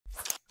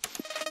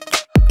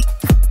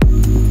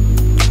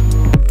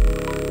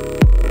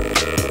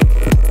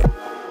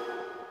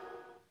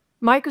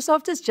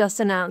Microsoft has just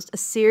announced a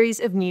series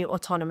of new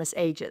autonomous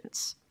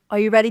agents. Are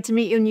you ready to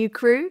meet your new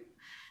crew?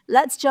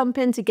 Let's jump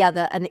in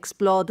together and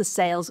explore the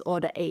sales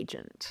order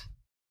agent.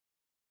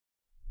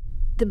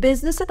 The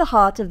business at the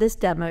heart of this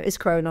demo is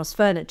Kronos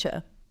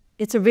Furniture.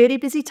 It's a really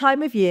busy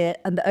time of year,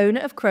 and the owner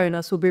of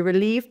Kronos will be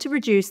relieved to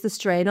reduce the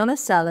strain on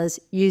his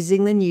sellers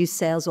using the new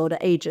sales order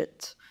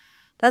agent.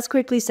 Let's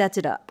quickly set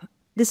it up.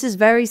 This is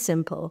very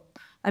simple.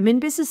 I'm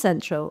in Business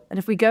Central, and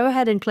if we go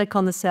ahead and click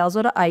on the sales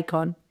order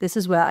icon, this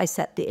is where I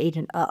set the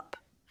agent up.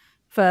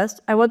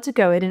 First, I want to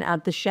go in and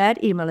add the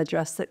shared email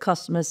address that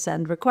customers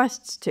send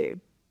requests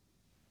to.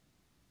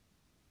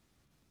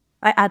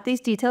 I add these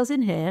details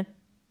in here,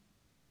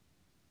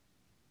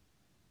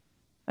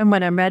 and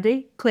when I'm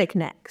ready, click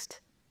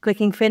Next.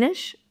 Clicking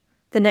Finish,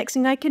 the next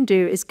thing I can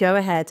do is go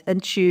ahead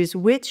and choose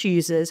which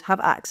users have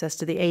access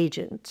to the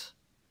agent.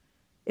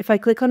 If I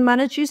click on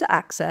Manage User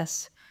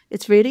Access,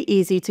 it's really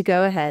easy to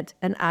go ahead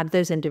and add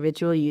those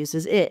individual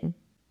users in.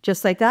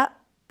 Just like that,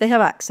 they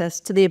have access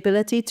to the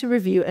ability to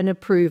review and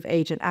approve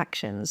agent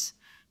actions.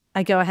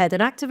 I go ahead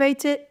and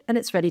activate it, and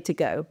it's ready to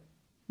go.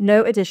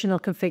 No additional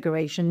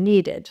configuration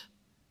needed.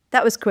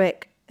 That was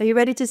quick. Are you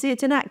ready to see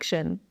it in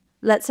action?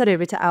 Let's head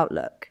over to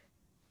Outlook.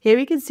 Here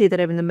we can see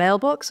that I'm in the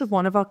mailbox of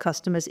one of our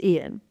customers,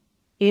 Ian.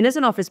 Ian is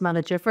an office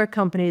manager for a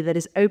company that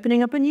is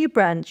opening up a new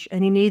branch,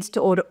 and he needs to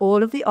order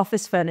all of the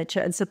office furniture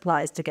and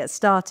supplies to get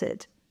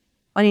started.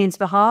 On Ian's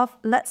behalf,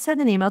 let's send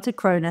an email to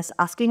Kronos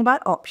asking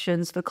about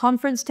options for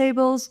conference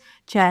tables,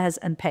 chairs,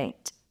 and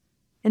paint.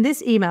 In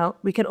this email,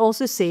 we can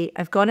also see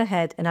I've gone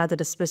ahead and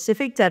added a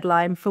specific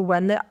deadline for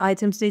when the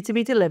items need to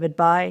be delivered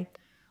by,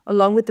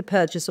 along with the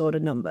purchase order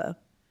number,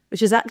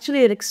 which is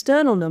actually an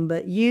external number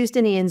used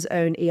in Ian's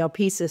own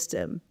ERP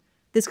system.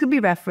 This could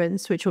be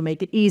referenced, which will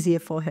make it easier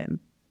for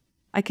him.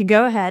 I can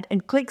go ahead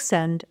and click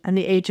Send, and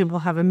the agent will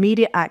have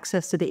immediate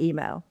access to the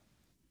email.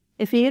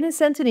 If Ian has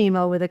sent an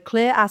email with a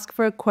clear ask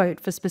for a quote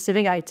for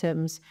specific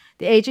items,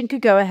 the agent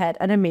could go ahead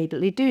and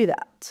immediately do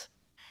that.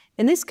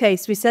 In this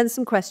case, we sent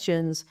some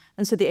questions,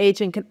 and so the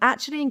agent can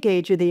actually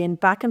engage with Ian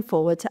back and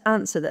forward to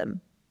answer them.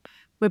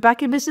 We're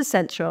back in Business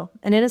Central,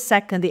 and in a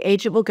second, the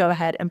agent will go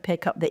ahead and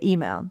pick up the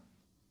email.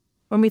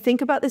 When we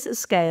think about this at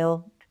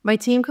scale, my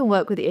team can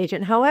work with the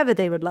agent however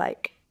they would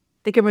like.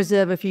 They can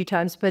reserve a few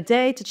times per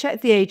day to check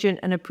the agent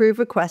and approve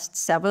requests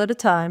several at a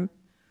time,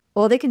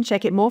 or they can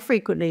check it more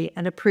frequently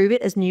and approve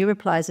it as new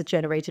replies are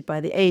generated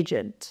by the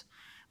agent.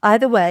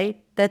 Either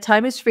way, their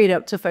time is freed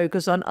up to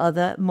focus on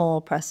other,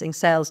 more pressing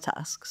sales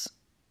tasks.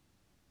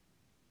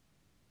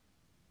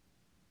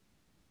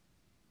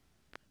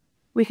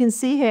 We can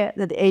see here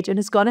that the agent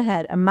has gone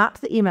ahead and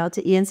mapped the email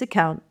to Ian's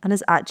account and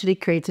has actually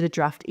created a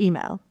draft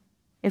email.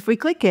 If we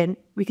click in,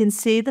 we can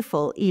see the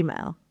full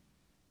email.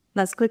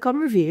 Let's click on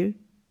Review,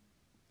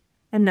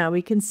 and now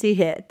we can see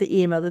here the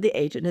email that the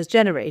agent has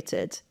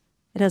generated.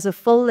 It has a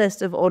full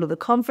list of all of the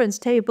conference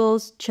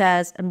tables,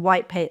 chairs, and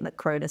white paint that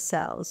Kronos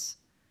sells.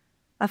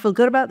 I feel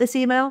good about this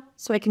email,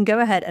 so I can go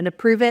ahead and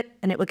approve it,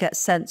 and it will get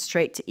sent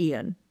straight to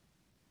Ian.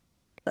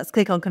 Let's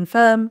click on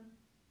Confirm,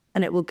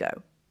 and it will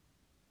go.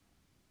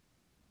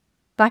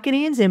 Back in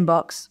Ian's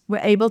inbox, we're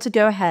able to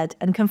go ahead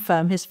and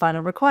confirm his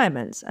final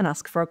requirements and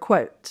ask for a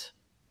quote.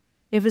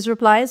 If his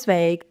reply is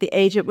vague, the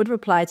agent would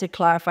reply to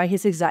clarify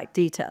his exact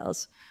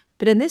details,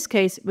 but in this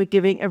case, we're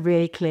giving a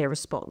really clear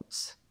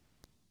response.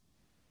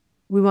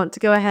 We want to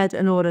go ahead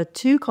and order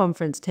 2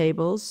 conference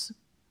tables,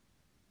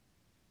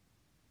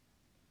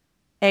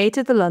 8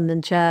 of the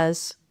London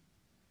chairs,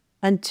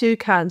 and 2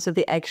 cans of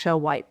the eggshell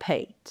white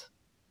paint.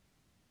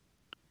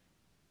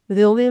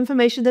 With all the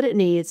information that it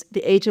needs,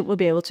 the agent will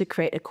be able to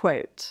create a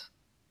quote.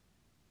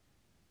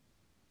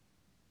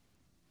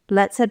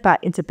 Let's head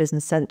back into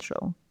Business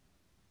Central.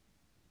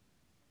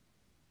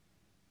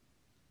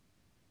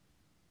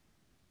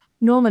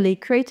 Normally,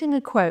 creating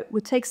a quote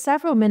would take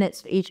several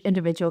minutes for each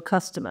individual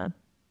customer,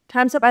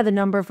 times up by the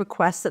number of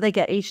requests that they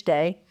get each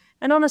day,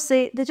 and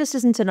honestly, there just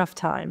isn't enough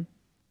time.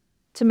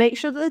 To make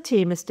sure that the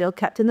team is still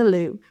kept in the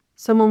loop,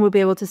 someone will be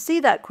able to see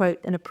that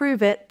quote and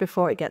approve it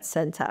before it gets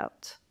sent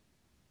out.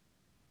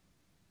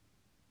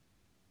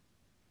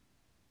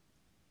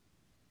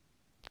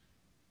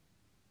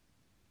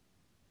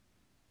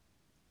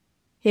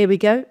 Here we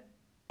go.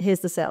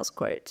 Here's the sales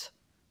quote.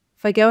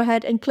 If I go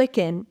ahead and click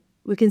in,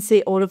 we can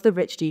see all of the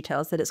rich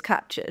details that it's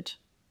captured.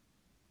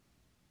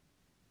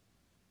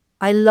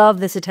 I love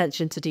this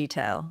attention to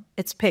detail.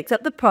 It's picked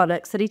up the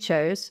products that he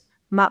chose,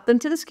 mapped them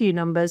to the SKU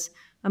numbers,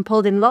 and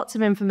pulled in lots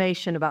of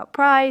information about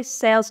price,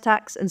 sales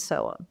tax, and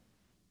so on.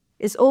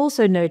 It's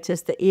also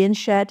noticed that Ian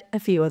shared a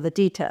few other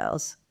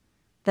details.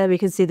 There we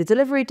can see the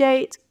delivery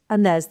date,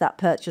 and there's that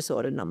purchase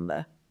order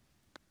number.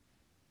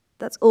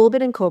 That's all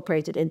been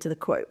incorporated into the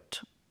quote.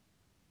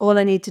 All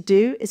I need to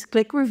do is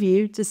click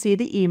Review to see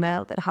the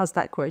email that has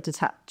that quote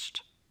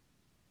attached.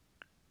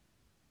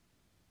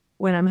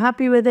 When I'm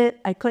happy with it,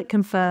 I click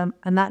Confirm,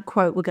 and that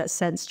quote will get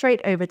sent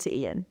straight over to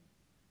Ian.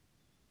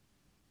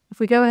 If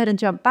we go ahead and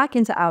jump back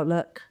into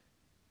Outlook,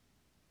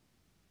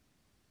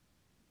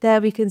 there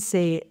we can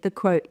see the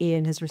quote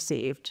Ian has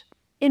received.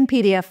 In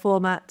PDF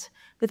format,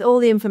 with all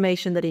the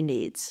information that he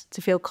needs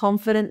to feel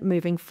confident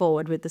moving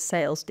forward with the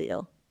sales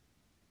deal.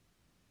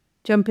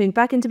 Jumping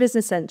back into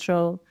Business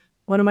Central,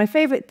 one of my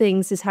favorite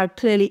things is how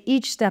clearly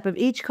each step of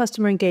each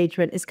customer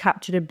engagement is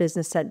captured in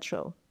Business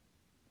Central.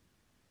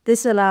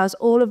 This allows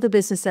all of the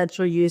Business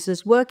Central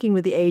users working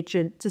with the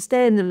agent to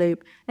stay in the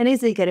loop and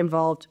easily get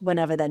involved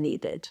whenever they're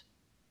needed.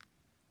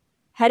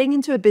 Heading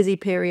into a busy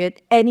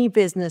period, any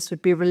business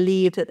would be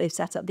relieved that they've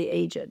set up the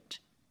agent.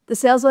 The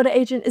sales order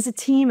agent is a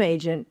team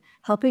agent,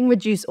 helping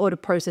reduce order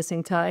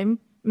processing time,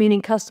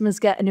 meaning customers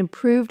get an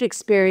improved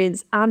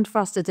experience and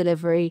faster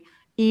delivery,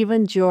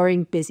 even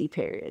during busy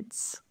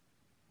periods.